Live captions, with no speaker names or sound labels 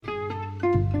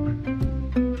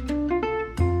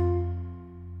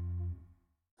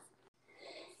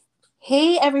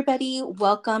Hey, everybody.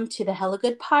 Welcome to the Hella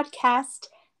Good Podcast,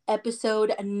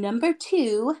 episode number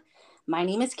 2. My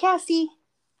name is Cassie.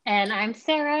 And I'm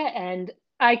Sarah, and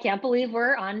I can't believe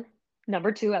we're on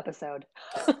number 2 episode.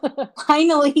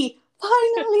 Finally.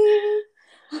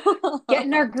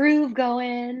 Getting our groove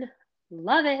going.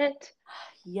 Love it.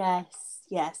 Yes.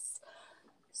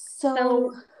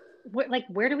 So,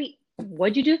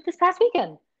 what'd you do this past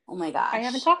weekend? Oh my I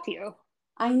haven't gosh. talked to you.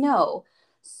 I know.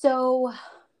 So,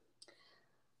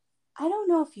 I don't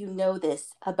know if you know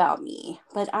this about me,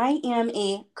 but I am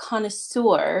a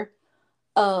connoisseur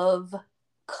of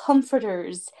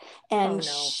comforters Oh and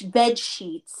no. bed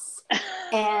sheets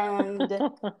and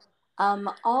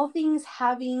all things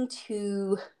having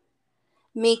to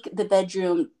make the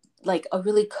bedroom like a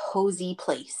really cozy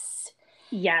place.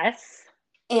 Yes.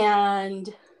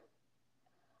 And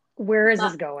Where is my,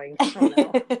 this going? Oh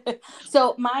no.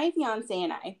 so my fiance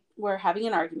and I were having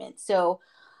an argument. So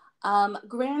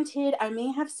granted, I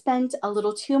may have spent a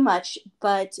little too much,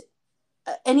 but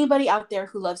anybody out there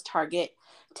who loves Target,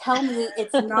 tell me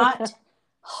it's not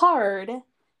hard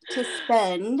to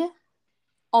spend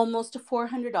almost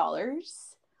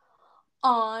 $400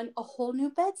 on a whole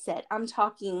new bed set. I'm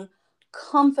talking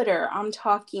comforter, I'm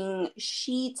talking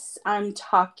sheets, I'm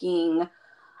talking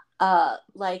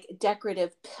like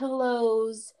decorative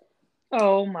pillows.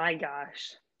 Oh my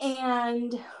gosh.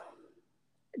 And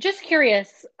Just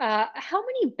curious, how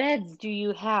many beds do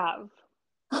you have?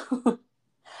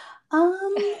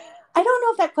 I don't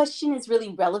know if that question is really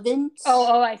relevant.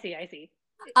 Oh, I see. It's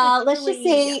Let's just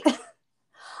really, yeah. say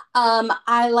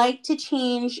I like to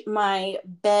change my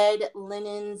bed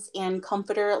linens and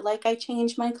comforter like I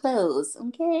change my clothes.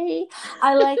 Okay.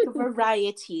 I like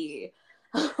variety.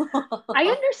 I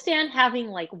understand having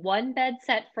like one bed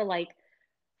set for like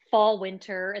fall,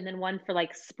 winter, and then one for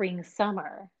like spring,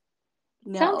 summer.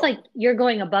 Sounds like No. you're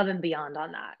going above and beyond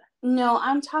on that. No,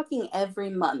 I'm talking every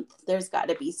month. There's got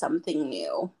to be something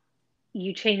new.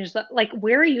 You change the, like,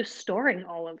 where are you storing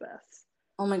all of this?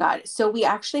 Oh my God. So we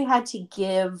actually had to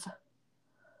give,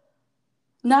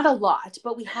 not a lot,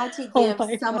 but we had to Oh give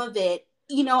my some God. of it.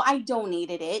 I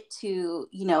donated it to,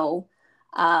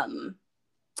 um,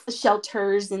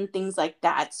 shelters and things like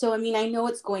that. So, I mean, I know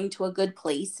it's going to a good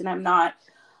place and I'm not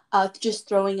just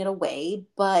throwing it away,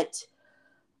 but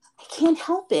I can't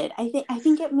help it. I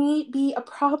think it may be a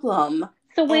problem.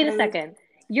 So wait a And second.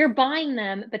 You're buying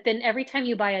them, but then every time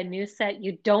you buy a new set,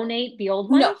 you donate the old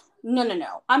no, ones?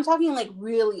 no. I'm talking like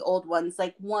really old ones,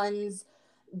 like ones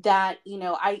that,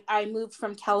 I moved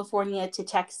from California to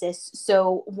Texas.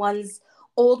 So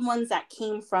old ones that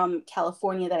came from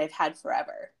California that I've had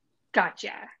forever.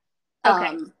 Gotcha.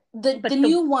 Okay. The But the,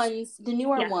 new ones, the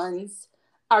newer yes, ones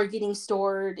are getting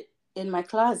stored in my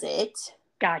closet,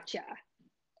 gotcha.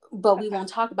 but we Okay. won't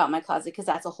talk about my closet because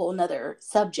that's a whole nother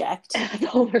subject That's a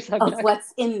whole other of subject.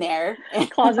 what's in there.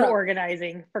 Closet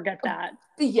organizing. Forget that.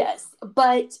 Yes,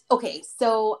 but okay,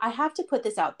 so I have to put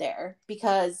this out there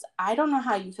because I don't know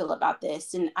how you feel about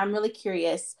this, and I'm really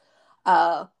curious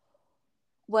uh,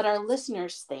 what our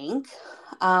listeners think.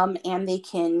 And they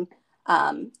can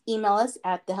email us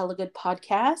at the Hella Good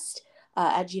Podcast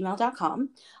at gmail.com.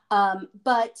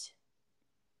 But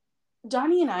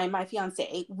Donnie and I, my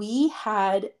fiance, we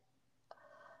had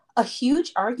a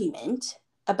huge argument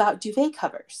about duvet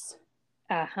covers.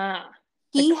 Uh-huh.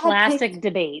 The He had picked, classic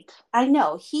debate. I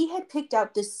know, he had picked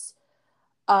out this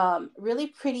really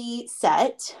pretty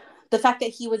set. The fact that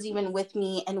he was even with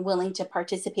me and willing to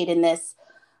participate in this,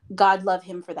 God love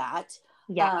him for that.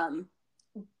 Yeah. Um,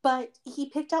 but he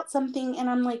picked out something and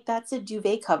I'm like, that's a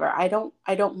duvet cover. I don't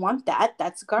want that.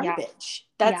 That's Yeah. garbage.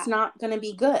 That's Yeah. not going to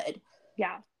be good.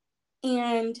 Yeah.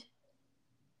 And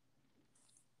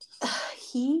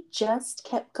he just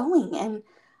kept going. And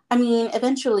I mean,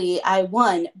 eventually I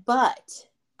won, but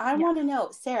I Yeah. want to know,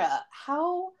 Sarah,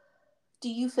 how do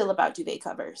you feel about duvet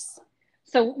covers?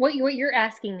 So what you're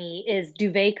asking me is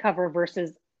duvet cover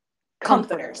versus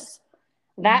comforter. Comforters.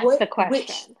 That's What the which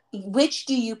question. which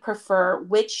do you prefer?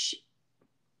 Which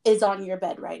is on your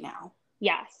bed right now?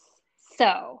 Yes.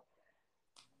 So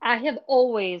I have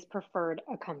always preferred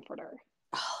a comforter.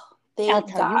 Oh, I'll thank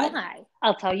tell you God. why.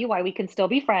 I'll tell you why we can still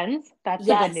be friends. That's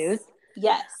the good news.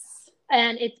 Yes. Yes.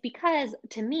 And it's because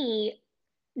to me,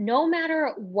 no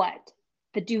matter what,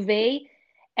 the duvet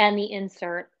and the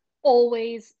insert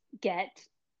always get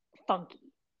funky.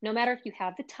 No matter if you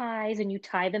have the ties and you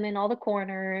tie them in all the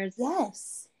corners,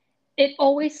 Yes. it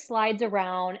always slides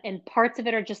around, and parts of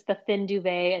it are just the thin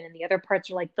duvet, and then the other parts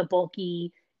are like the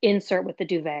bulky insert with the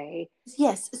duvet.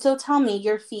 Yes. So tell me,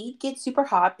 your feet get super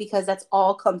hot because that's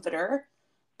all comforter,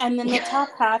 and then the top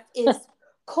half is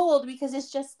cold because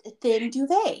it's just thin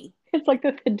duvet. It's like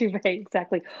the thin duvet,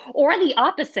 exactly. Or the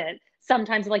opposite.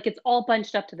 Sometimes like it's all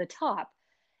bunched up to the top.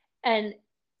 And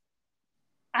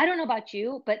I don't know about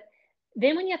you, but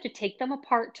then when you have to take them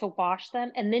apart to wash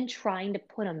them and then trying to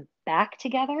put them back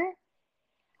together,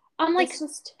 I'm It's like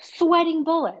just, sweating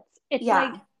bullets. It's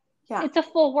yeah, like yeah. it's a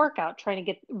full workout trying to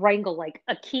get wrangle like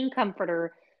a king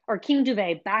comforter or king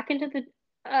duvet back into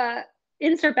the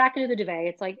insert back into the duvet.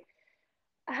 It's like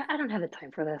I don't have the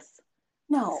time for this.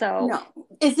 No, So no.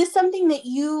 Is this something that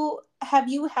you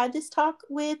had this talk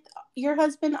with your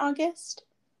husband, August?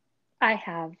 I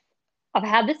have I've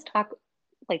had this talk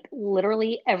like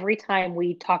literally every time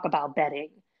we talk about bedding.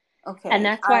 And Okay,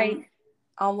 that's why I'm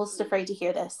almost afraid to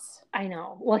hear this. I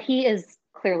know. Well, he is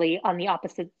clearly on the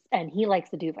opposite end. He likes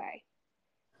the duvet.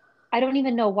 I don't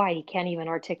even know why he can't even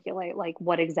articulate like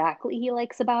what exactly he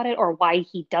likes about it or why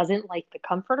he doesn't like the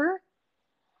comforter.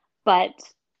 But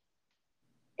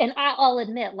and I'll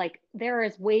admit, like there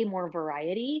is way more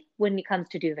variety when it comes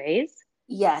to duvets.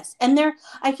 Yes, and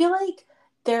I feel like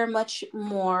they're much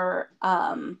more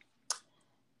uh,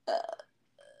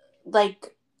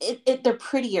 like they're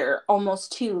prettier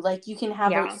almost too. Like you can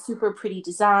have a Yeah, super pretty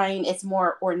design. It's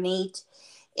more ornate.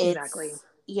 exactly. It's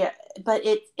yeah, but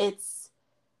it's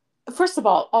first of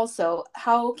all, also,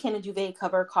 how can a duvet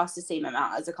cover cost the same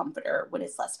amount as a comforter when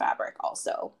it's less fabric?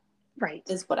 Also, Right.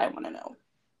 is what I want to know.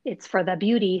 It's for the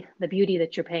beauty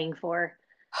that you're paying for.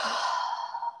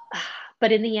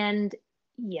 But in the end,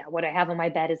 yeah, what I have on my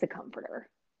bed is a comforter.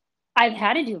 I've Yeah.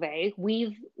 had a duvet.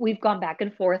 We've gone back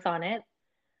and forth on it.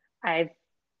 I've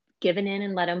given in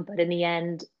and let him, but in the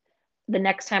end, the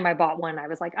next time I bought one, I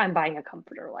was like, I'm buying a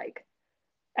comforter. Like,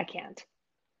 I can't.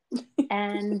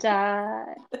 And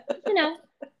you know,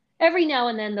 every now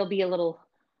and then there'll be a little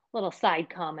side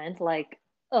comment like,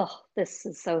 oh, this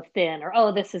is so thin, or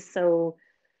oh, this is so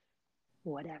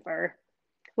whatever.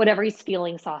 Whatever he's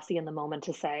feeling saucy in the moment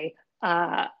to say.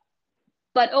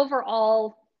 But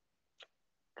overall,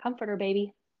 comforter,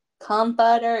 baby.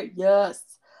 Comforter, yes.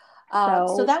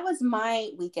 So So, that was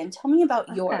my weekend. Tell me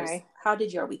about yours. okay. How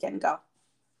did your weekend go?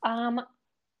 Um,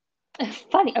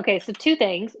 funny. Okay, so two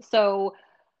things. So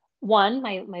one,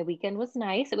 my weekend was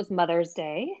nice. It was Mother's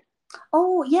Day.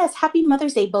 Oh, yes. Happy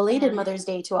Mother's Day. Belated And Mother's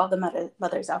Day to all the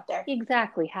mothers out there.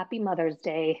 exactly, happy Mother's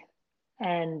Day.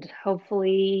 And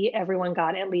hopefully everyone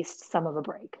got at least some of a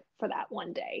break for that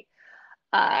one day.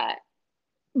 Uh,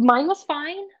 Mine was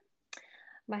fine.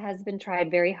 My husband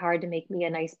tried very hard to make me a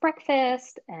nice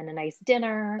breakfast and a nice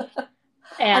dinner.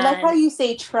 I like how And you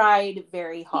say tried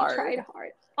very he tried hard.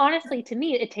 hard. Honestly, to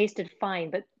me, it tasted fine,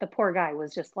 but the poor guy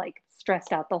was just like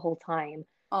stressed out the whole time,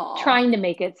 Oh. trying to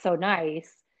make it so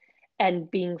nice and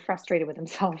being frustrated with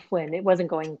himself when it wasn't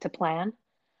going to plan.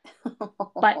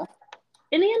 But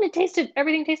in the end,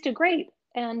 everything tasted great,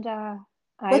 and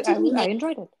What did he I make?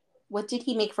 enjoyed it. What did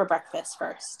he make for breakfast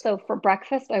first? So for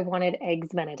breakfast, I wanted eggs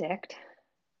Benedict.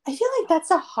 I feel like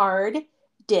that's a hard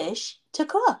dish to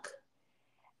cook.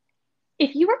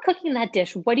 If you were cooking that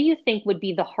dish, what do you think would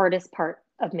be the hardest part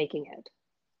of making it?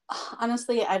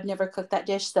 Honestly, I've never cooked that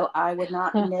dish, so I would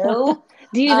not know.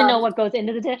 Do you even know Um, what goes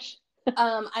into the dish?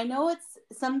 I know it's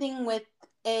something with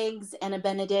eggs and a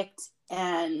Benedict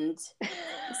and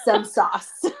some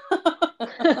sauce.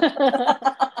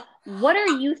 What are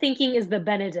you thinking is the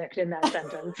Benedict in that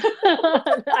sentence?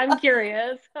 I'm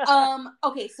curious.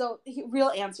 Okay, so real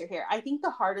answer here. I think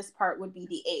the hardest part would be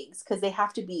the eggs because they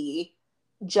have to be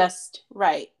just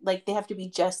right. Like they have to be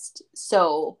just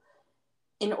so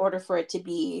in order for it to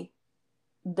be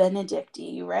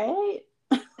Benedicty, right?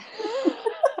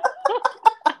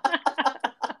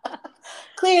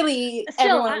 Clearly,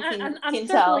 Still, everyone can I'm can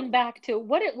tell. circling back to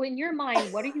in your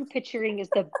mind, what are you picturing is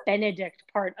the Benedict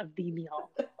part of the meal?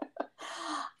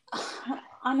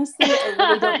 Honestly, I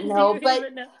really don't Do you know, but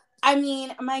even know? I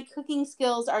mean, my cooking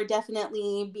skills are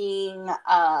definitely being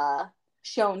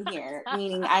shown here,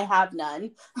 meaning I have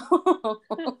none.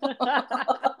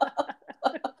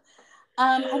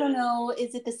 I don't know.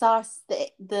 Is it the sauce,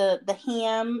 the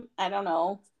ham? I don't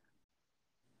know.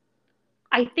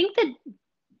 I think that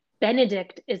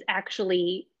Benedict is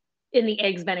actually in the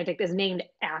eggs Benedict is named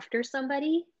after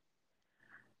somebody.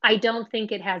 I don't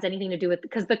think it has anything to do with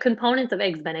because the components of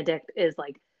eggs Benedict is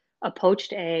like a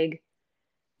poached egg,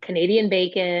 Canadian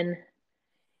bacon,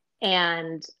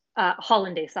 and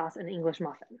hollandaise sauce and English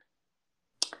muffin.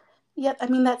 Yep, I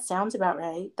mean that sounds about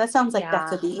right. That sounds like that Yeah,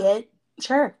 could be it.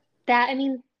 Sure. that I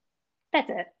mean that's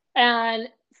it. And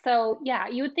so yeah,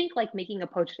 you would think like making a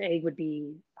poached egg would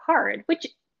be hard, which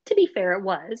to be fair it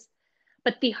was,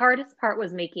 but the hardest part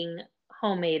was making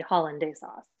homemade hollandaise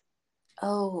sauce.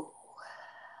 Oh,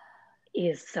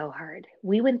 is so hard.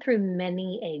 We went through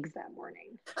many eggs that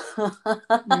morning.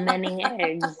 Many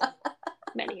eggs,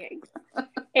 many eggs.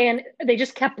 And they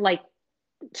just kept like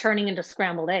turning into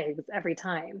scrambled eggs every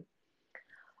time.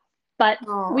 But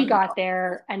Oh we no. got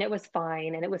there and it was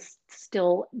fine and it was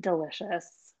still delicious.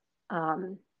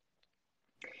 Um,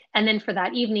 and then for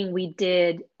that evening, we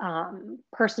did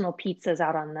personal pizzas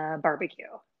out on the barbecue.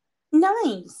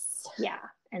 Nice. Yeah,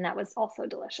 and that was also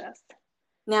delicious.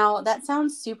 Now that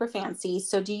sounds super fancy.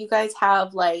 So do you guys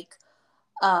have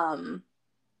um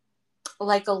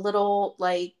like a little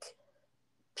like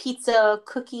pizza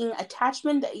cooking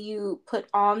attachment that you put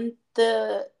on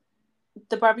the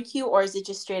barbecue, or is it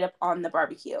just straight up on the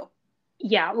barbecue?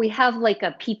 Yeah, we have like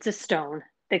a pizza stone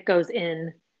that goes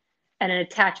in and an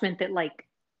attachment that like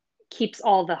keeps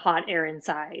all the hot air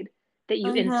inside that you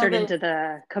I have insert a into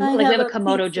the, I like we have have a a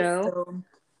Komodo pizza Joe stone.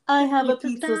 I have a pizza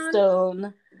pizza stand.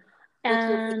 stone that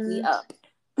you're picking And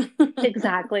up.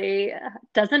 exactly.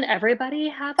 Doesn't everybody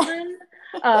have one?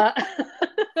 Uh,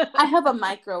 I have a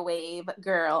microwave,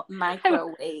 girl.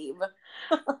 Microwave.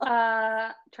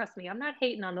 trust me, I'm not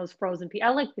hating on those frozen pizza. I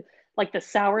like the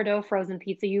sourdough frozen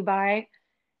pizza you buy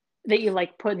that you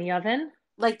like put in the oven.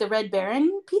 Like the Red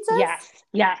Baron pizzas? Yes,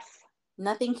 yes.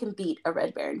 Nothing can beat a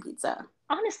Red Baron pizza.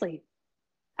 Honestly,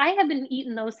 I have been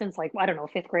eating those since like, I don't know,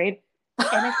 fifth grade, and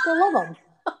I still love them.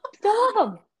 Still love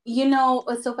them. You know,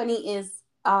 what's so funny is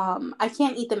I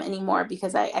can't eat them anymore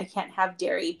because I can't have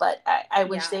dairy, but I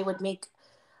wish Yeah. they would make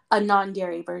a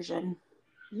non-dairy version.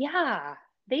 Yeah,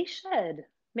 they should.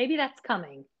 Maybe that's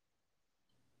coming.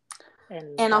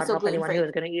 And And God also help anyone who gluten-free.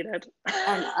 is going to eat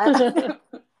And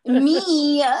it.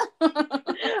 me.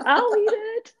 I'll eat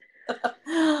it.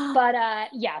 But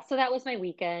yeah, so that was my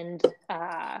weekend.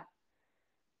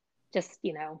 Just,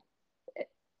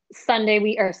 Sunday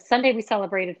we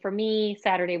celebrated for me,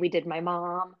 Saturday we did my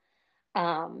mom.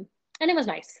 Um, and it was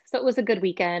nice. So it was a good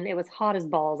weekend. It was hot as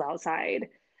balls outside.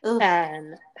 Ugh.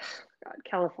 And God,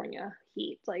 California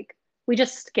heat. Like we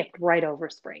just skipped right over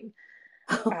spring.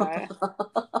 Uh,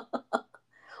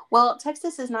 Well,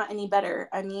 Texas is not any better.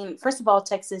 I mean, first of all,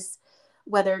 Texas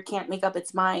weather can't make up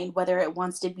its mind whether it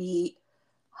wants to be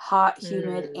hot,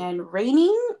 humid, mm, and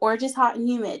raining or just hot and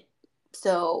humid.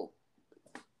 So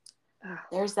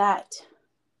there's that.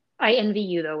 I envy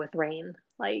you though with rain.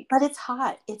 Like But it's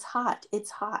hot. It's hot.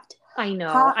 It's hot. I know,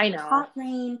 Hot, I know. hot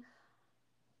rain,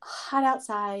 hot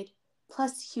outside,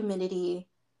 plus humidity.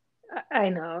 I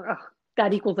know. Ugh,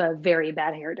 that equals a very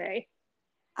bad hair day.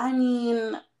 I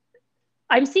mean,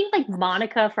 I'm seeing like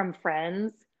Monica from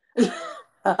Friends.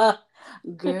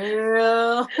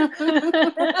 girl.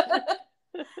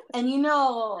 And you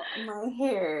know, my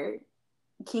hair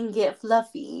can get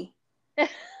fluffy.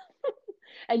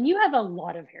 And you have a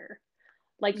lot of hair.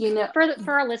 Like You know,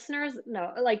 for our listeners,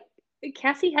 no, like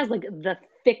Cassie has like the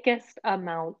thickest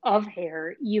amount of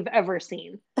hair you've ever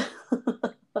seen.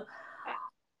 not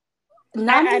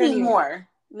I don't even. anymore.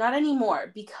 Not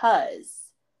anymore because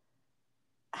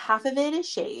half of it is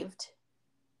shaved.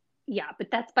 Yeah, but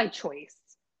that's by choice.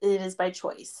 It is by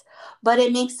choice. But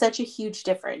it makes such a huge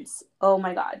difference. Oh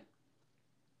my God.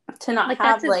 To not Like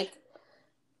that's have a like,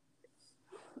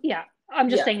 yeah. I'm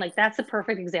just yeah. saying like that's a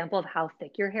perfect example of how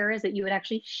thick your hair is that you would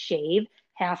actually shave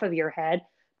half of your head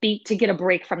be to get a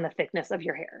break from the thickness of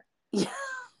your hair. Yeah.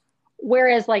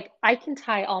 Whereas like I can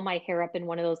tie all my hair up in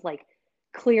one of those like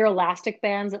clear elastic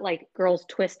bands that like girls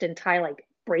twist and tie like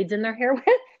braids in their hair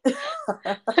with.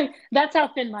 Like, that's how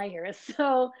thin my hair is.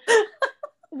 So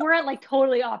we're at like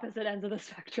totally opposite ends of the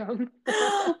spectrum.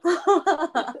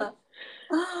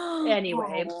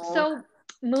 Anyway, Oh. so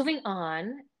moving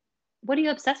on, what are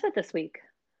you obsessed with this week?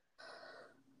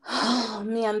 Oh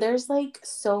man, there's like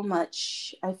so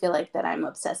much I feel like that I'm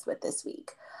obsessed with this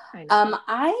week. I know.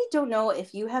 I don't know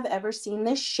if you have ever seen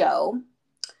this show.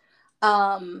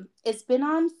 It's been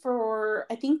on for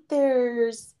I think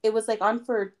it was like on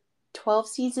for 12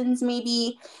 seasons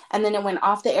maybe, and then it went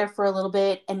off the air for a little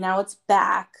bit and now it's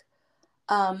back.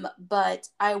 But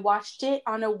I watched it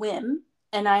on a whim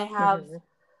and I have Mhm.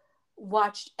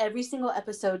 watched every single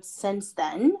episode since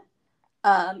then.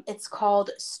 It's called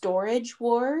Storage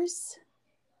Wars.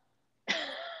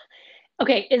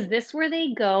 Okay, is this where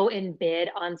they go and bid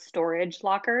on storage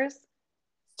lockers?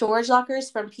 Storage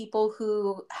lockers from people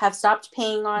who have stopped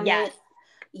paying on Yes,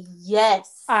 it.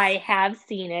 Yes. I have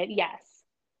seen it. Yes.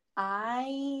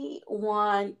 I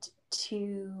want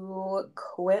to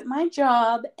quit my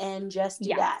job and just do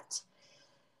Yeah. that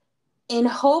in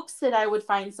hopes that I would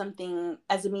find something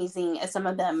as amazing as some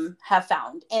of them have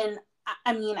found. And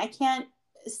I mean, I can't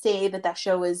say that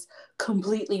show is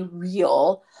completely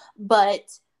real,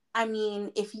 but I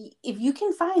mean, if you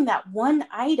can find that one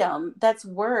item that's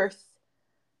worth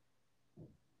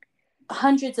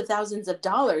hundreds of thousands of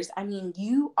dollars, I mean,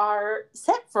 you are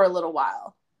set for a little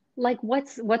while. Like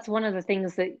what's one of the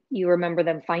things that you remember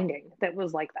them finding that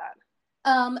was like that?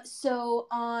 So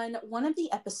on one of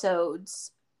the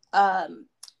episodes, um,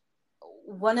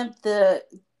 one of the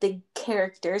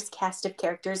characters, cast of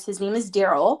characters, his name is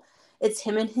Daryl. It's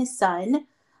him and his son.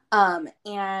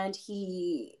 And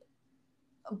he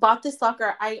bought this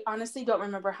locker. I honestly don't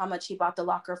remember how much he bought the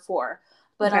locker for,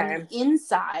 but on the Okay.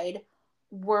 inside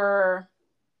were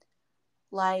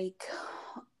like,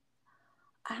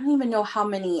 I don't even know how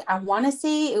many. I want to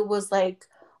say it was like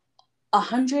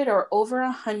 100 or over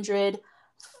 100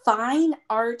 fine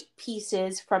art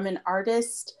pieces from an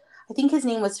artist. I think his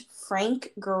name was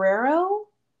Frank Guerrero.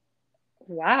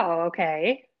 Wow,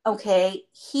 okay. Okay,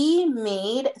 he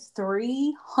made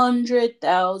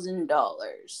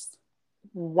 $300,000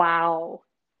 Wow.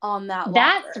 on that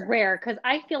That's locker. rare because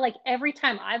I feel like every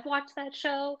time I've watched that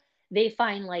show, they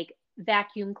find like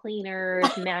vacuum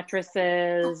cleaners,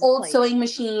 mattresses, Old like, sewing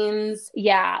machines,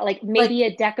 yeah, like like, maybe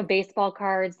a deck of baseball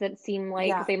cards that seem like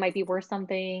yeah, they might be worth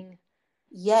something.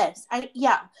 yes,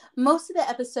 yeah. Most of the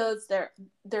episodes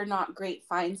they're not great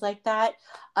finds like that.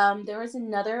 There was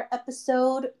another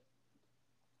episode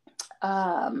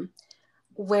um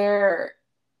where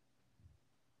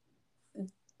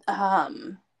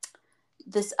um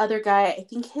this other guy, I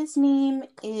think his name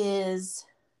is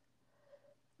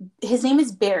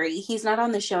Barry. He's not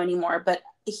on the show anymore, but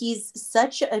he's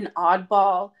such an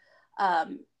oddball,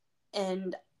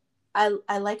 and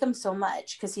I like him so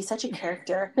much because he's such a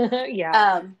character.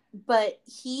 Yeah. But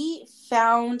he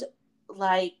found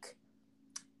like,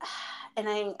 and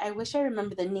I wish I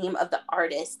remember the name of the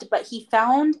artist, but he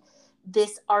found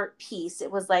this art piece.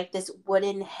 It was like this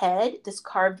wooden head, this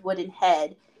carved wooden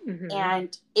head, Hmm.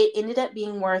 and it ended up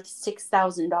being worth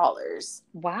 $6,000.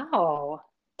 Wow.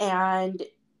 And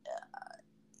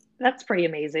That's pretty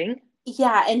amazing.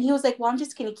 yeah, and he was like, "Well, I'm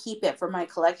just gonna keep it for my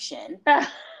collection."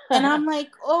 And I'm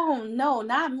like, "Oh no,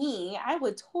 not me. I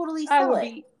would totally I sell would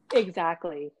it." be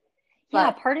exactly.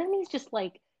 Yeah, But part of me is just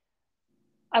like,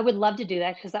 I would love to do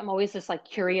that because I'm always just like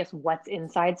curious what's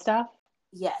inside stuff.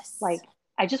 yes. Like,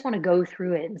 I just want to go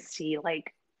through it and see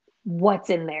like what's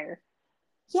in there.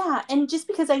 Yeah, and just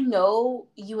because I know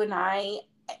you and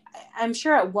I'm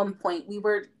sure at one point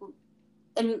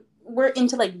and we're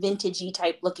into like vintagey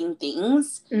type looking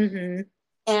things. Hmm.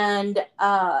 And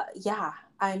yeah,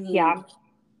 I Yeah. mean,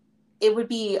 it would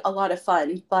be a lot of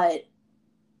fun, but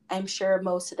I'm sure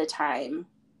most of the time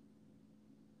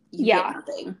you get Yeah.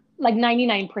 nothing. Like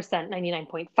 99%,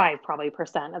 99.5 probably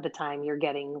percent of the time you're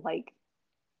getting like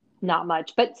not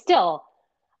much. But still,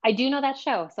 I do know that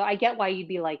show. So I get why you'd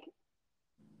be like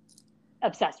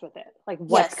obsessed with it. Like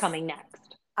what's Yes, coming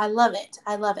next. I love it.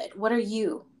 I love it. What are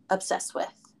you obsessed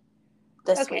with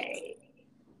this week? Okay.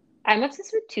 I'm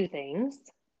obsessed with two things.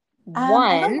 I don't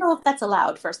One, know if that's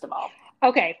allowed, first of all.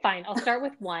 okay, fine. I'll start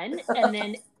with one and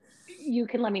then you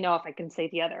can let me know if I can say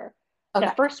the other. The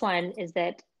Okay. first one is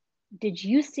that did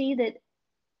you see that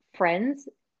Friends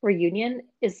reunion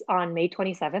is on May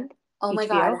 27th, Oh my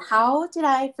God. HBO? How did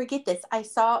I forget this? I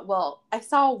saw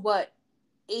what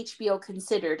HBO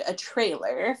considered a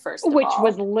trailer, first of Which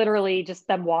was all. literally just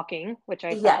them walking, which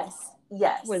I thought Yes,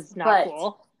 yes. was not But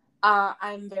cool.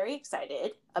 I'm very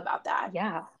excited about that.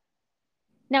 Yeah.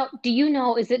 Now, do you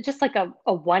know, is it just like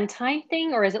a one-time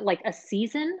thing or is it like a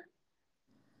season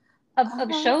of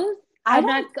Uh, shows? I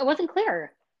don't, I wasn't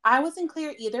clear. I wasn't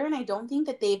clear either, and I don't think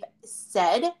that they've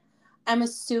said. I'm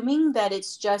assuming that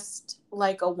it's just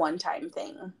like a one time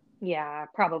thing. Yeah,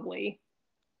 probably.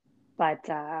 But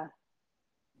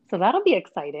so that'll be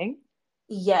exciting. I'll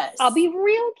Yes. be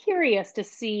real curious to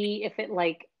see if it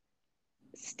like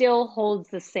still holds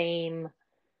the same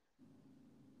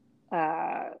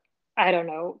uh I don't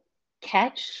know,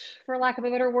 catch for lack of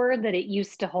a better word that it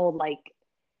used to hold. Like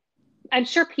I'm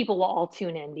sure people will all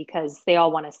tune in because they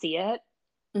all want to see it,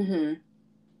 Hmm.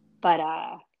 but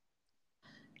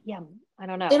yeah, I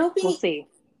don't know. It'll We'll be, see.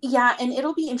 yeah, and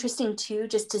it'll be interesting too,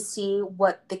 just to see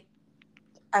what the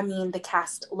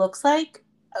cast looks like.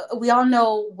 We all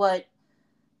know what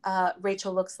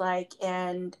Rachel looks like,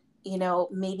 and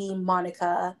maybe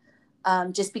Monica,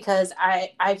 just because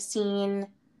I've seen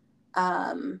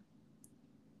um,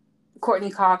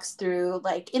 Courtney Cox through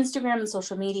like Instagram and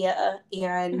social media,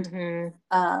 Hmm.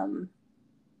 um,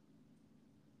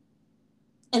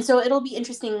 and so it'll be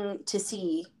interesting to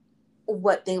see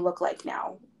what they look like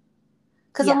now,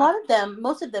 because Yeah.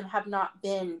 most of them have not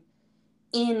been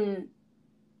in.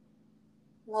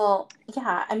 Well,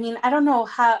 yeah, I mean, I don't know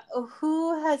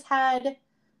who has had.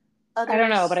 I don't other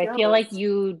know, but I feel like shows.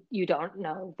 you don't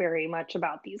know very much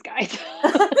about these guys.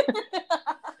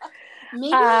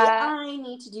 Maybe uh I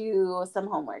need to do some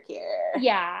homework here.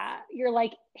 yeah, you're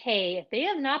like, hey, if they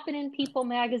have not been in People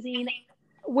magazine,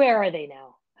 where are they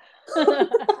now?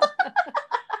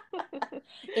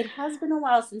 It has been a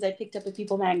while since I picked up a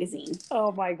People magazine.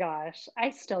 Oh my gosh,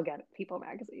 I still get People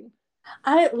magazine.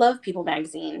 I love People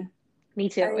magazine. Me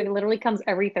too. I It literally comes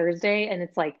every Thursday, and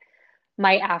it's like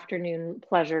my afternoon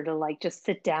pleasure to like just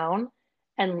sit down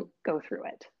and go through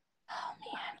it. oh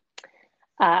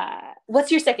man. Uh,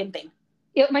 What's your second thing?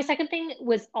 my second thing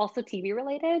was also TV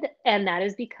related, and that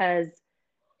is because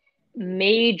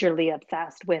majorly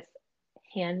obsessed with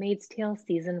Handmaid's Tale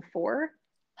season 4.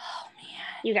 Oh man.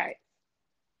 You guys,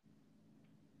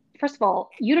 first of all,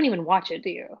 you don't even watch it, do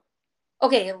you?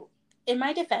 Okay, in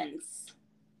my defense,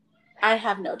 I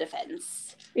have no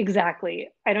defense. Exactly.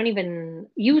 I don't even.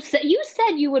 You said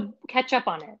you would catch up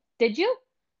on it. Did you?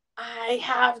 I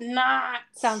have not.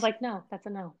 Sounds like no. That's a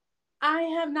no. I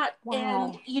have not.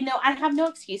 And, Wow. I have no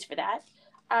excuse for that.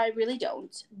 I really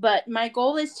don't. But my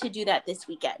goal is to do that this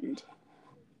weekend.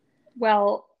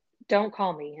 Well, don't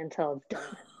call me until it's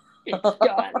done. It's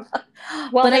done. but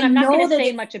Well, then I I'm not going know to that say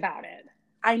it's, much about it.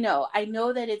 I know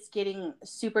that it's getting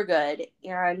super good.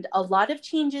 And a lot of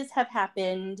changes have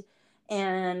happened.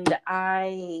 And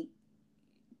I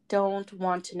don't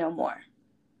want to know more.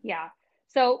 Yeah.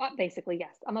 So basically,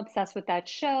 yes, I'm obsessed with that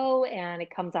show, and it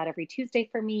comes out every Tuesday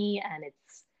for me, and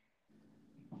it's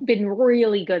been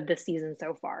really good this season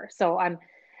so far. So I'm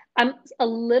a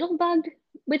little bugged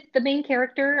with the main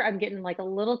character. I'm getting like a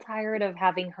little tired of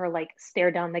having her like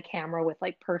stare down the camera with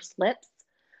like pursed lips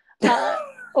uh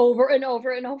over and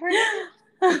over and over again.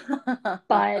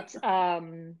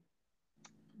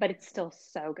 But it's still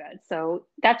so good. So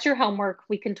that's your homework.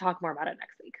 We can talk more about it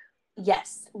next week.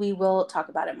 Yes, we will talk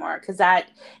about it more because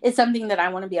that is something that I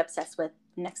want to be obsessed with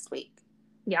next week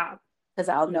Yeah, because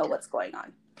I'll me know too. what's going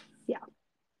on. Yeah.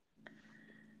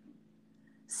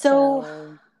 So,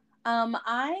 So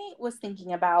I was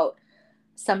thinking about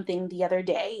something the other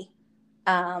day,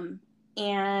 and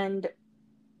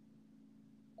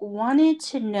wanted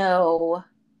to know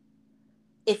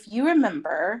if you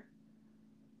remember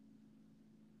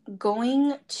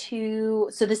going to.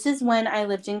 So, this is when I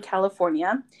lived in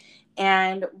California,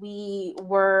 and we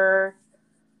were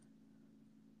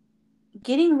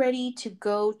getting ready to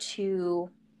go to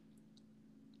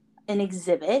an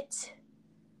exhibit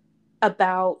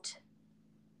about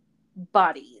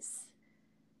bodies.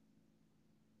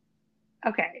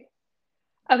 okay.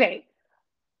 Okay.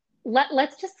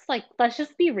 Let's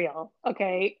just be real.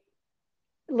 Okay.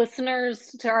 Listeners,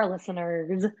 to our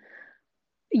listeners,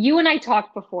 you and I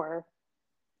talked before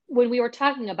when we were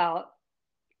talking about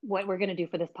what we're going to do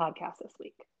for this podcast this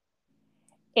week.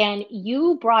 And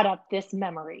you brought up this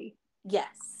memory.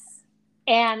 Yes.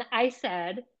 And I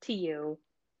said to you,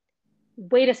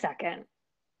 wait a second.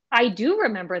 I do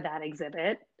remember that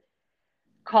exhibit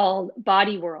called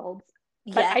Body Worlds,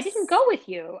 but I didn't Yes. go with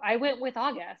you. I went with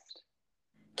August.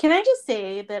 Can I just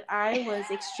say that I was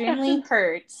extremely And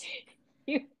hurt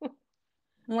you,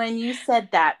 when you said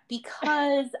that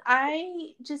because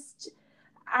I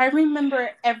remember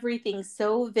everything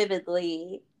so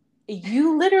vividly.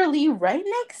 You literally right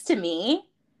next to me,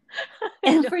 I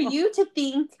and for know. you to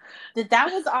think that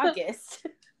that was August,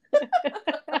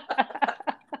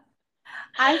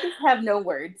 I just have no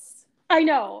words. I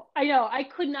know. I know. I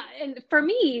could not. And for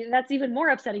me, that's even more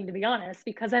upsetting, to be honest,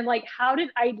 because I'm like, how did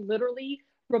I literally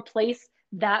replace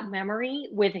that memory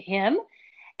with him?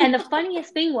 And the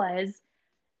funniest thing was,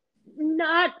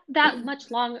 not that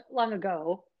much long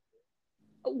ago,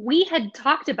 we had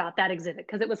talked about that exhibit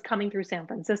because it was coming through San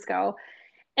Francisco.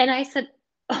 And I said,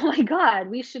 oh my God,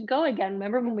 we should go again.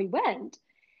 Remember when we went?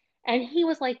 And he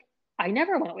was like, I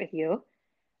never went with you.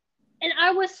 And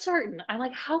I was certain. I'm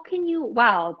like, how can you?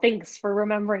 Wow, thanks for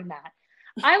remembering that.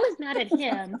 I was mad at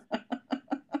him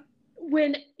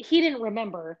when he didn't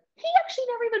remember. He actually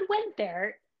never even went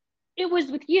there. It was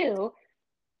with you.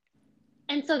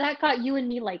 And so that got you and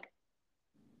me like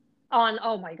on,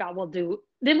 oh my God, we'll do.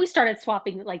 Then we started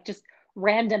swapping like just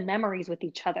random memories with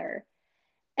each other.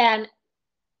 And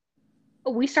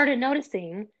we started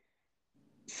noticing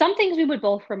some things we would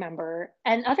both remember,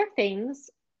 and other things,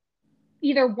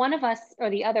 either one of us or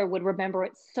the other would remember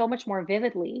it so much more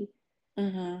vividly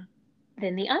Mm-hmm.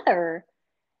 than the other.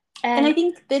 And I And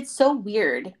think it's so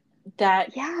weird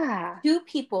that yeah, two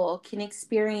people can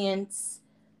experience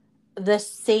the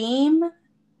same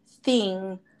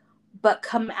thing but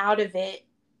come out of it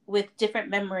with different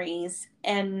memories,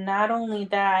 and not only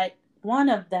that, one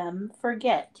of them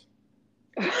forget.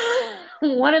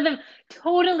 One of them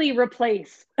totally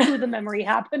replace who the memory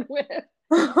happened with.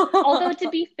 Although to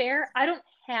be fair, I don't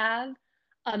have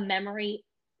a memory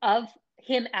of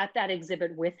him at that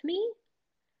exhibit with me.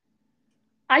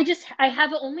 I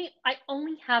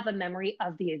only have a memory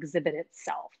of the exhibit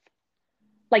itself.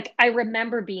 Like I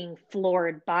remember being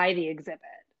floored by the exhibit.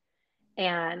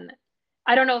 And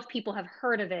I don't know if people have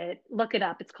heard of it. Look it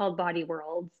up. It's called Body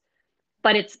Worlds,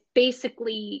 but it's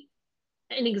basically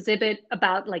an exhibit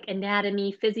about like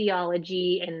anatomy,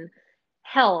 physiology, and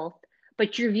health,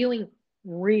 but you're viewing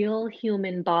real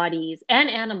human bodies and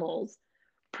animals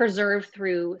preserved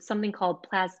through something called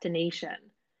plastination.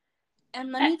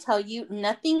 And let me tell you,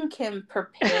 nothing can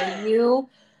prepare you.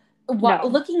 No.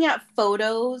 Looking at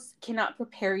photos cannot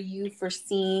prepare you for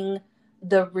seeing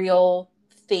the real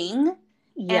thing.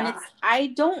 And Yeah. I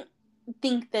don't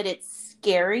think that it's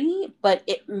scary, but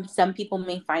some people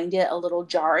may find it a little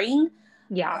jarring.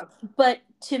 Yeah. But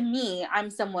to me, I'm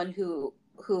someone who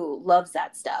loves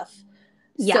that stuff.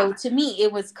 Yeah. So to me,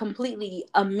 it was completely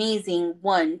amazing,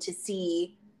 one, to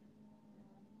see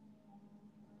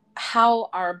how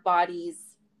our bodies,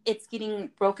 it's getting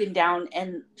broken down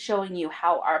and showing you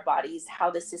how our bodies, how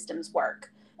the systems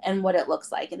work and what it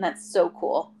looks like. And that's so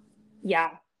cool.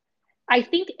 Yeah. I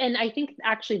think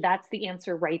actually that's the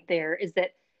answer right there, is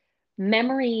that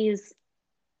memories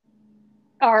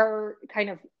are kind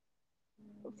of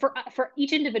for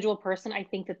each individual person. I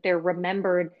think that they're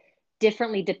remembered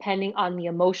differently depending on the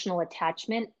emotional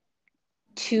attachment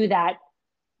to that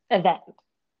event.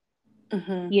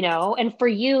 Mm-hmm. You know, and for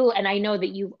you, and I know that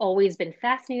you've always been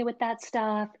fascinated with that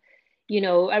stuff. You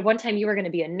know, at one time you were going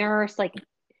to be a nurse. Like,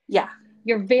 Yeah.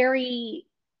 you're very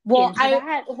Well, into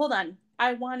that. hold on.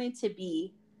 I wanted to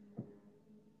be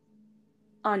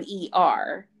on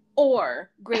ER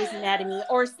or Grey's Anatomy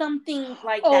or something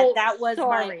like that. Oh, That was my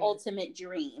sorry. ultimate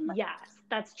dream. Yes,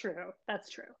 that's true. That's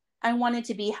true. I wanted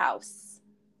to be House,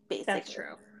 That's basically.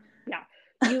 true. Yeah.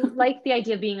 You like the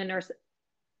idea of being a nurse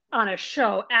on a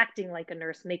show, acting like a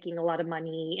nurse, making a lot of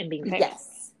money and being famous.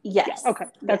 Yes. Yeah, Yes. okay.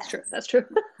 That's Yes. true. That's true.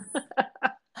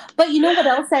 But you know what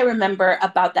else I remember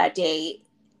about that day?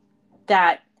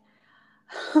 That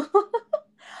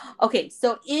okay,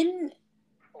 so in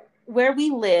where we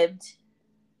lived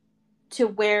to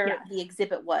where Yeah. the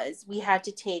exhibit was, we had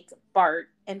to take BART.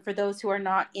 And for those who are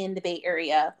not in the Bay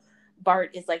Area,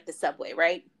 BART is like the subway,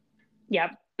 right?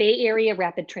 Yeah. Bay Area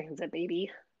Rapid Transit,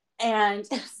 baby. And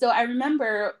so I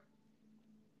remember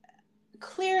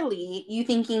clearly you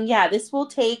thinking, yeah, this will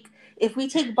take, if we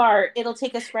take BART, it'll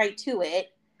take us right to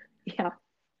it. Yeah.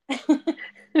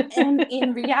 And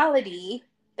in reality,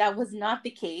 that was not the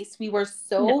case. We were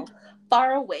so No.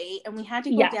 far away and we had to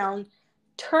go Yes. down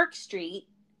Turk Street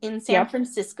in San Yep.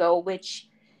 Francisco, which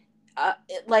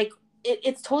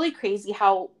it's totally crazy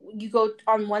how you go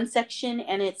on one section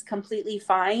and it's completely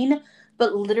fine,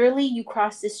 but literally you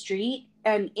cross the street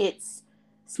and it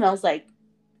smells like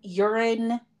urine.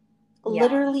 Yeah.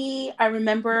 Literally, I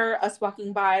remember us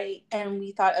walking by and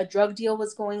we thought a drug deal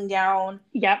was going down.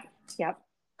 Yep. Yep.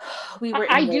 We were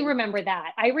I in do the, remember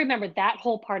that. I remember that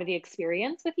whole part of the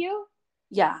experience with you.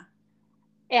 yeah.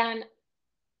 And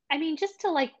I mean, just to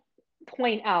like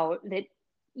point out that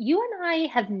you and I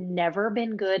have never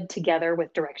been good together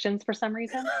with directions for some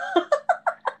reason.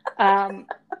 Um,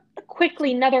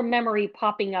 quickly, another memory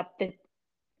popping up that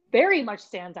very much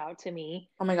stands out to me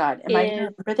Oh my God. Am I going to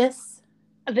is remember this?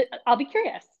 I'll be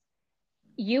curious.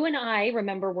 You and I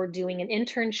remember we're doing an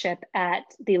internship at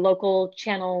the local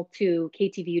channel 2,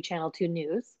 KTVU Channel 2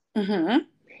 News. Mm-hmm.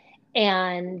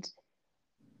 And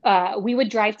we would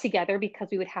drive together because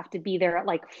we would have to be there at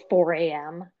like 4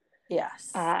 a.m.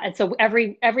 Yes. And so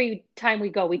every time we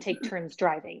go, we take turns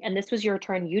driving. And this was your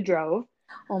turn. You drove.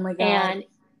 Oh my God. And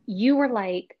you were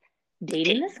like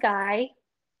dating this guy.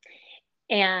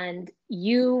 And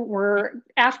you were,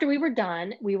 after we were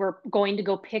done, we were going to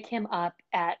go pick him up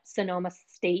at Sonoma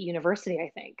State University,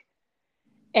 I think.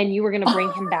 And you were going to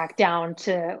bring him back down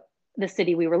to the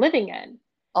city we were living in.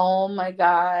 Oh my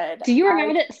God. Do you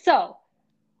remember that? So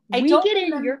I we don't get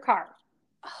remember. in your car.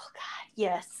 Oh God.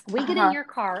 Yes. We get in your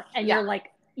car and Yeah. you're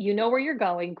like, you know where you're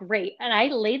going. Great. And I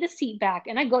lay the seat back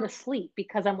and I go to sleep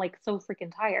because I'm like so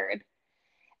freaking tired.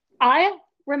 I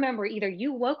remember either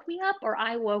you woke me up or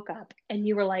I woke up and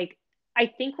you were like, I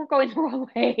think we're going the wrong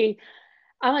way.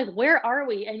 I'm like, where are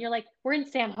we? And you're like, we're in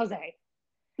San Jose.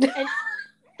 And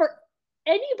for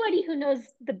anybody who knows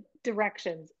the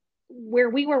directions, where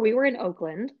we were in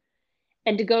Oakland,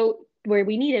 and to go where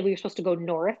we needed, we were supposed to go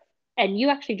north. And you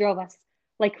actually drove us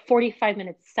like 45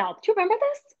 minutes south. Do you remember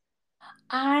this?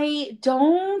 I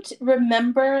don't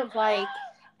remember like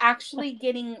actually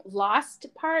getting lost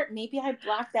part, maybe I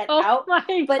blocked that Oh out.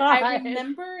 my But I God.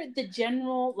 remember the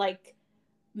general like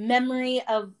memory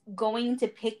of going to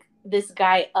pick this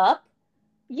guy up.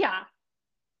 Yeah.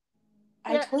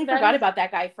 I totally That forgot is about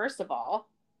that guy, first of all.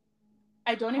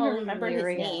 I don't even remember his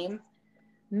hilarious. name.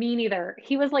 Me neither.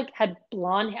 He was like, had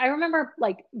blonde. I remember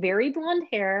like very blonde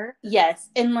hair, Yes,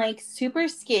 and like super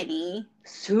skinny.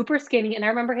 super skinny. And I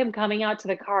remember him coming out to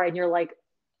the car, and you're like,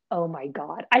 oh my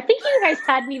God. I think you guys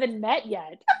hadn't even met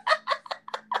yet.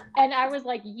 And I was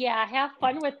like, yeah, have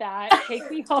fun with that. Take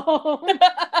me home.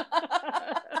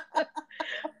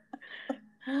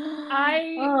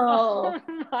 Oh.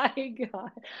 Oh my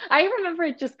God. I remember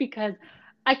it just because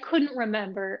I couldn't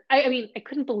remember. I mean, I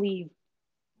couldn't believe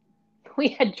we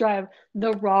had drive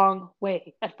the wrong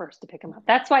way at first to pick him up.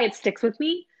 That's why it sticks with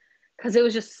me because it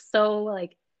was just so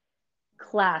like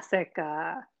classic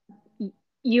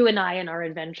you and I and our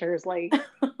adventures. Like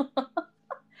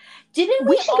Didn't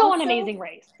we we should go on also Amazing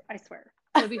Race, I swear.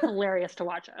 It would be hilarious to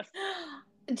watch us.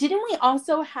 didn't we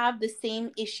also have the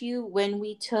same issue when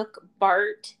we took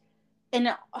Bart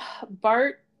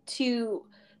to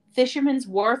Fisherman's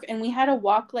Wharf and we had to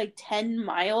walk like 10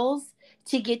 miles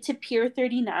to get to Pier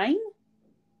 39?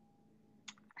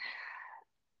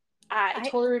 I I,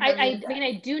 totally remember I that. mean,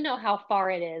 I do know how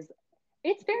far it is.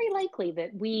 It's very likely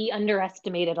that we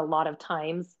underestimated a lot of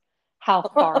times how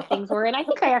far things were. And I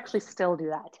think I actually still do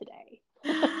that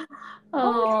today.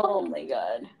 Oh my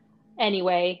God.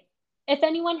 Anyway, if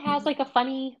anyone has like a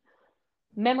funny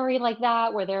memory like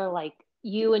that where they're like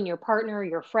you and your partner,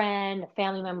 your friend, a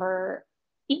family member,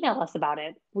 email us about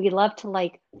it. We'd love to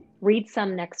like read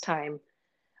some next time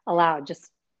aloud.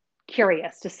 Just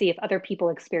curious to see if other people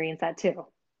experience that too.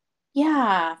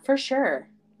 Yeah, for sure.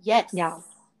 Yes. Yeah.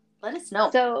 Let us know.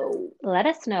 So let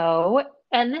us know.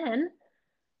 And then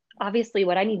obviously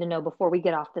what I need to know before we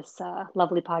get off this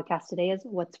lovely podcast today is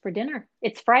what's for dinner.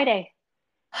 It's Friday.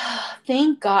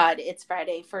 Thank God it's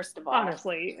Friday, first of all.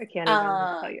 Honestly, I can't even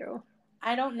Uh, tell you.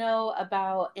 I don't know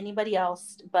about anybody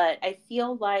else, but I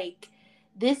feel like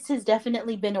this has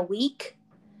definitely been a week.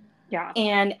 Yeah.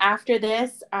 And after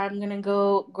this, I'm going to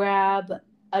go grab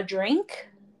a drink.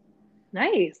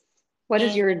 Nice. What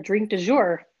is your And, drink du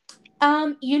jour?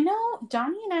 Donnie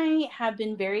and I have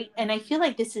been and I feel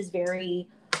like this is very,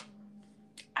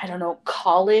 I don't know,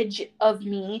 college of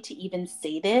me to even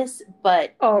say this,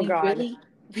 but Oh we God. really,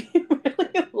 we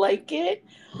really like it.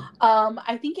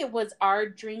 I think it was our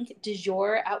drink du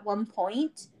jour at one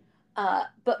point.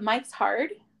 But Mike's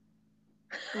Hard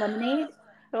lemonade.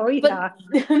 Oh But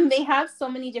yeah. they have so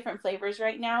many different flavors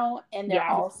right now, and they're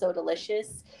Yeah. all so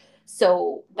delicious.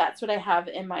 So that's what I have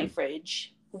in my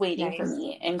fridge, waiting for Nice.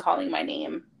 me and calling my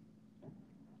name.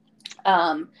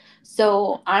 Um,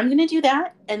 so I'm gonna do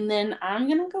that, and then I'm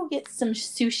gonna go get some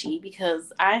sushi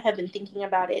because I have been thinking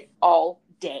about it all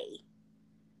day,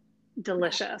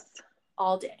 Delicious.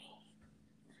 all day.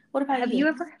 What about Have you you?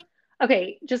 ever?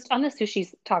 Okay, just on the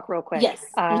sushi talk real quick. Yes.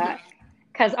 Mhm.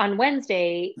 Because on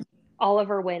Wednesday,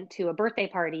 Oliver went to a birthday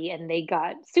party and they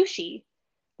got sushi.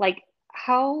 Like,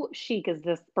 how chic is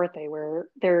this birthday where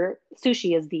their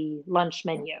sushi is the lunch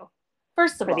menu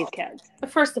First of for these all, kids?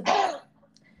 first of all,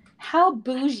 how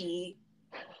bougie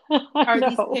I are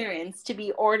these know. parents to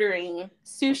be ordering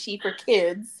sushi for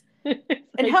kids? It's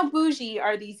And like, how bougie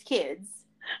are these kids?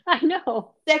 I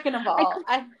know. Second of I, all, cou-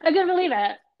 I couldn't believe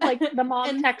it. Like the mom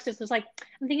and texted us was like,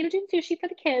 I'm thinking of doing sushi for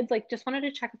the kids. Like, just wanted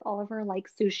to check if Oliver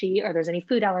likes sushi or there's any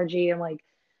food allergy. I'm like,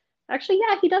 actually,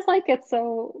 yeah, he does like it.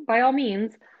 So by all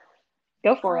means,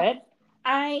 go for it.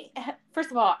 I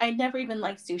first of all, I never even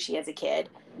liked sushi as a kid,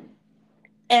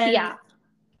 and Yeah.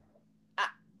 I,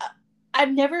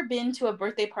 I've never been to a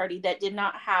birthday party that did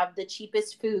not have the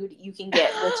cheapest food you can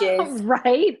get, which is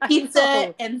Right? I pizza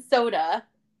know. and soda,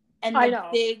 and I the know.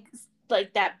 big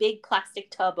like that big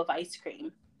plastic tub of ice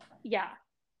cream. Yeah.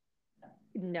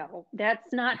 No,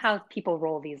 that's not how people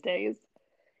roll these days.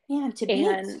 Man, to be a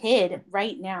And kid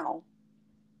right now.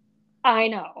 I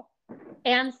know.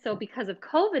 And so because of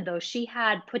COVID though, she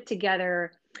had put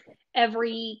together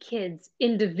every kid's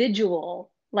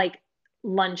individual like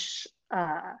lunch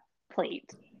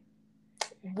plate.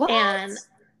 What? And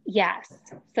yes,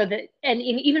 so that and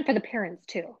even for the parents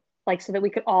too. Like so that we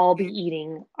could all be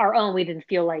eating our own. We didn't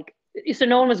feel like so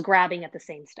no one was grabbing at the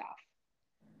same stuff.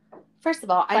 First of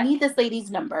all, I But need this lady's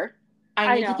number. I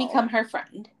I need to know. become her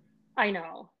friend. I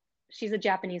know. She's a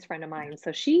Japanese friend of mine,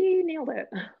 so she nailed it.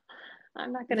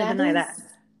 I'm not going to That deny that. is,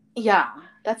 yeah,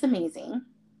 that's amazing.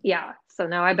 Yeah, so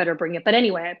now I better bring it. But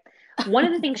anyway, one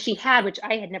of the things she had, which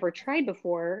I had never tried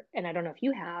before, and I don't know if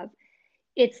you have,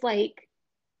 it's like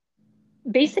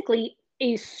basically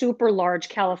a super large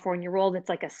California roll that's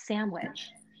like a sandwich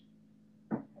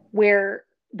where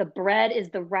the bread is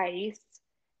the rice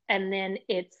and then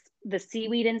it's the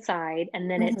seaweed inside and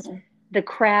then it's Mhm. the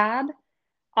crab,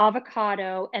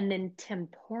 avocado, and then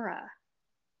tempura.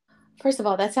 First of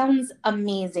all, that sounds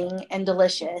amazing and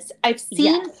delicious. I've seen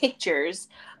Yes. pictures,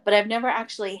 but I've never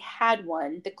actually had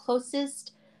one. The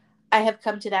closest I have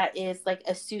come to that is like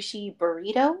a sushi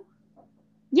burrito.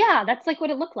 Yeah, that's like what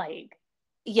it looked like.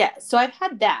 Yeah, so I've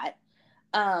had that.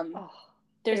 Um, Oh,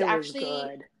 there's it was actually,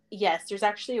 good. yes, there's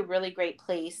actually a really great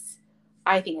place.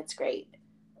 I think it's great.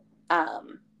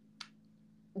 Um,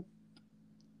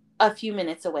 a few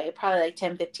minutes away, probably like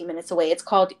 10, 15 minutes away. It's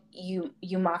called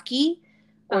Umaki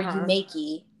or Uh-huh.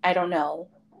 Umeki. I don't know.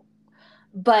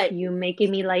 But, You making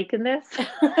me liking this?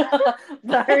 but,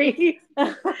 Sorry.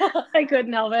 I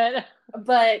couldn't help it.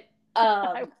 but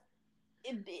I,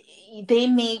 they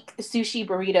make sushi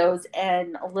burritos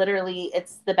and literally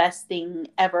it's the best thing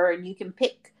ever. And you can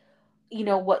pick,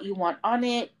 what you want on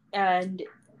it. And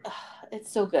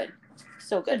it's so good. So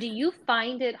so good. do you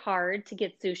find it hard to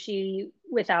get sushi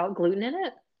without gluten in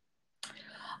it?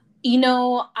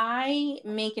 I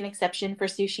make an exception for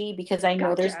sushi because I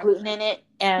know there's Gotcha. gluten in it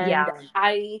and Yeah.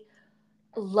 I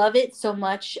love it so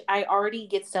much. I already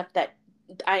get stuff that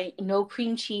I no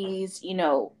cream cheese,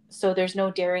 so there's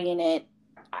no dairy in it.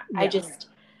 I Yeah. just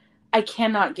I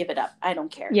cannot give it up. I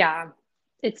don't care. Yeah.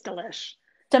 It's delish.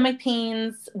 Stomach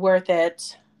pains, worth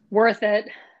it. Worth it.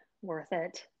 Worth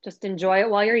it. Just enjoy it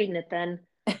while you're eating it then.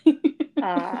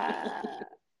 Uh,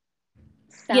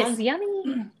 Yes. sounds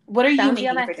yummy. What are you Sounds making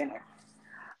yummy. for dinner?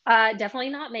 Definitely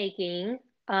not making.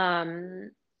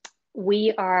 Um,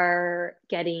 we are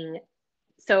getting,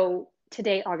 so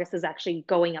today, August is actually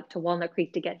going up to Walnut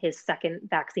Creek to get his second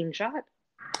vaccine shot.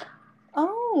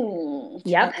 Oh,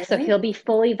 Yep. So okay. he'll be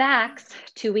fully vaxxed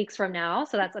 2 weeks from now.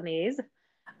 So that's amazing.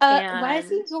 Why is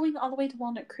he And going all the way to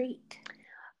Walnut Creek?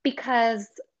 because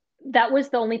that was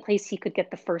the only place he could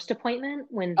get the first appointment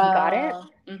when he got it.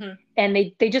 Mhm. And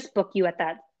they just book you at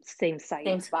that same Same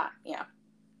site. spot. Yeah.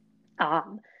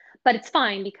 Um, but it's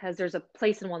fine because there's a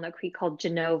place in Walnut Creek called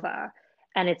Genova,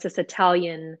 and it's this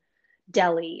Italian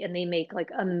deli, and they make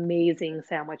like amazing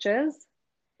sandwiches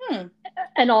Hmm.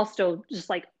 and also just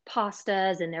like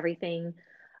pastas and everything.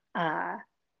 Uh,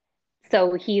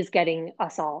 so he's getting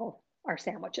us all our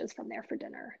sandwiches from there for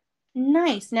dinner.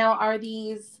 Nice. Now, are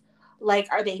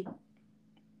they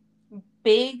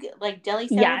big, like deli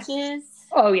Yes. sandwiches?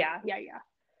 Oh yeah, yeah,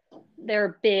 yeah.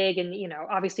 They're big, and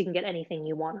obviously you can get anything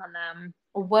you want on them.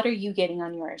 What are you getting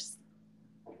on yours?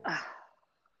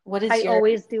 What is I your?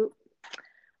 always do.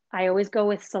 I always go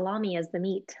with salami as the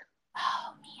meat.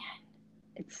 Oh man,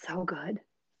 It's so good.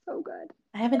 So good.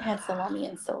 I haven't had salami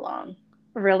in so long.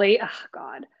 Really? Oh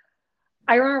God.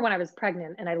 I remember when I was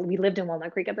pregnant and we lived in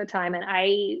Walnut Creek at the time and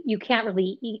you can't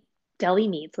really eat deli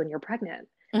meats when you're pregnant.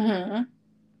 Mm-hmm.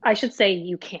 I should say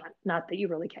you can't, not that you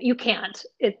really can't. You can't.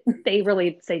 They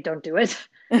really say don't do it.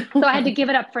 So I had to give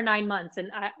it up for 9 months and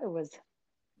it was,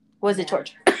 Was it man.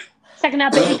 torture? Second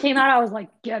that baby came out, I was like,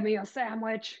 get me a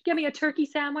sandwich. Get me a turkey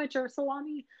sandwich or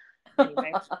salami.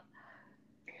 Anyway.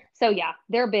 So yeah,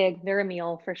 they're big. They're a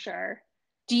meal for sure.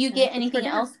 Do you And get that's what's for anything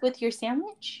dinner. else with your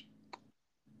sandwich?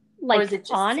 Or is Like it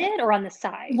just on salmon? it or on the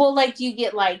side? Well, like, do you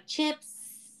get like chips?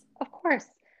 Of course.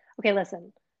 Okay,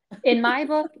 listen. In my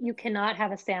book, you cannot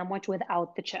have a sandwich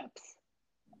without the chips.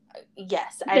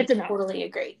 Yes, I That's a no. totally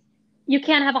agree. You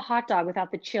can't have a hot dog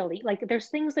without the chili. Like, there's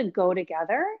things that go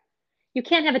together. You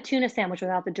can't have a tuna sandwich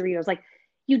without the Doritos. Like,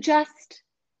 you just,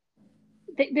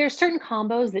 there's certain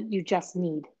combos that you just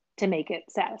need to make it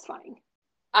satisfying.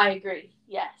 I agree.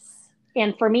 Yes.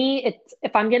 And for me, it's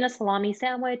if I'm getting a salami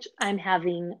sandwich, I'm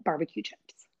having barbecue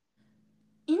chips.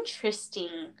 Interesting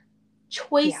Yeah.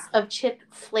 choice of chip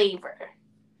flavor.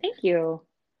 Thank you.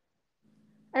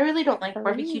 I really don't like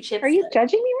barbecue Are chips, you but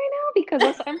judging me right now?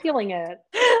 Because I'm feeling it.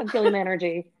 I'm feeling the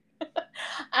energy.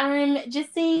 I'm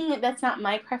just saying that's not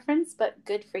my preference, but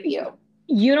good for you.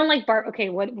 You don't like okay,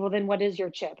 well then what is your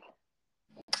chip?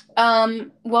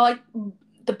 Well,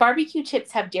 the barbecue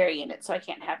chips have dairy in it, so I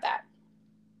can't have that.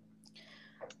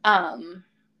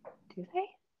 Do they?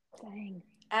 Dang.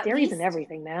 At Dairy's in least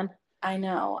everything, man. I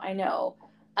know.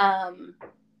 Um,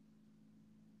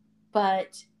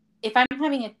 but if I'm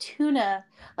having a tuna,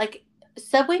 like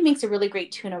Subway makes a really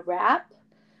great tuna wrap.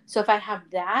 So if I have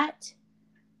that,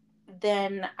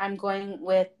 then I'm going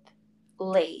with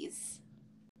Lay's.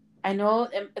 I know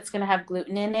it's going to have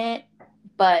gluten in it,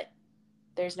 but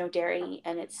there's no dairy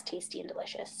and it's tasty and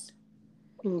delicious.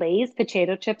 Lay's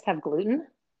potato chips have gluten?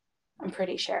 I'm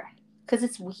pretty sure. Because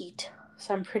it's wheat.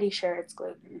 So I'm pretty sure it's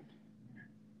gluten.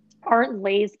 Aren't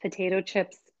Lay's potato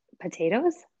chips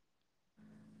potatoes?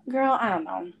 Girl, I don't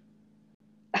know.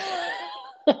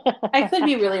 I could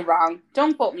be really wrong.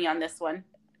 Don't quote me on this one.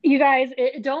 You guys,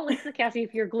 don't listen to Cassie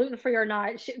if you're gluten free or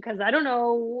not, because I don't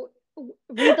know.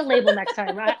 Read the label next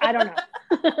time. I don't know.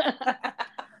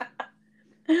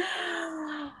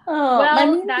 Oh, my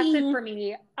Well, that's it movie. for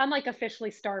me. I'm like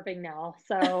officially starving now,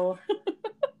 so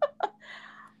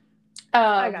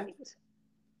I got Um, to eat.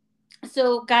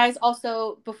 so guys,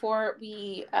 also before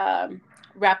we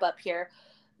wrap up here,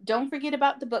 don't forget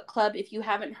about the book club. If you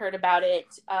haven't heard about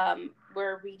it,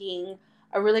 we're reading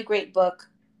a really great book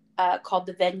called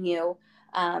The Venue.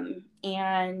 And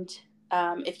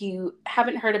if you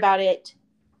haven't heard about it,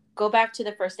 go back to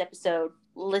the first episode,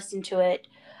 listen to it.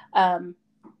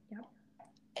 Yep.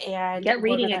 And Get we're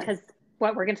reading it gonna, because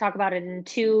what we're gonna talk about it in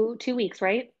two weeks,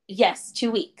 right? yes,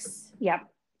 2 weeks. Yep.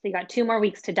 So you got 2 more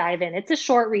weeks to dive in. It's a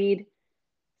short read.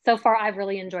 So far, I've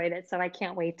really enjoyed it, so I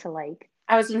can't wait to like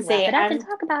I was gonna wrap say it up and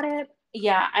talk about it.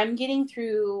 I'm getting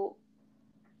through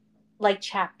like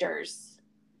chapters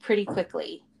pretty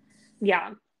quickly.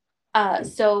 Yeah.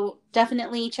 So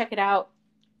definitely check it out,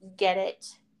 get it.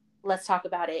 Let's talk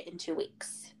about it in 2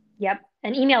 weeks. Yep.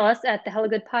 And email us at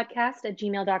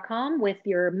thehellagoodpodcast@gmail.com with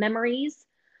your memories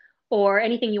or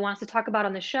anything you want us to talk about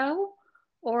on the show,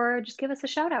 or just give us a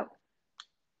shout out.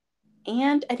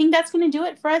 And I think that's going to do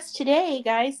it for us today,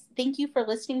 guys. Thank you for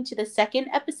listening to the second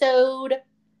episode.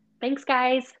 Thanks,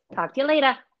 guys. Talk to you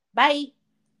later. Bye.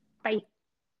 Bye.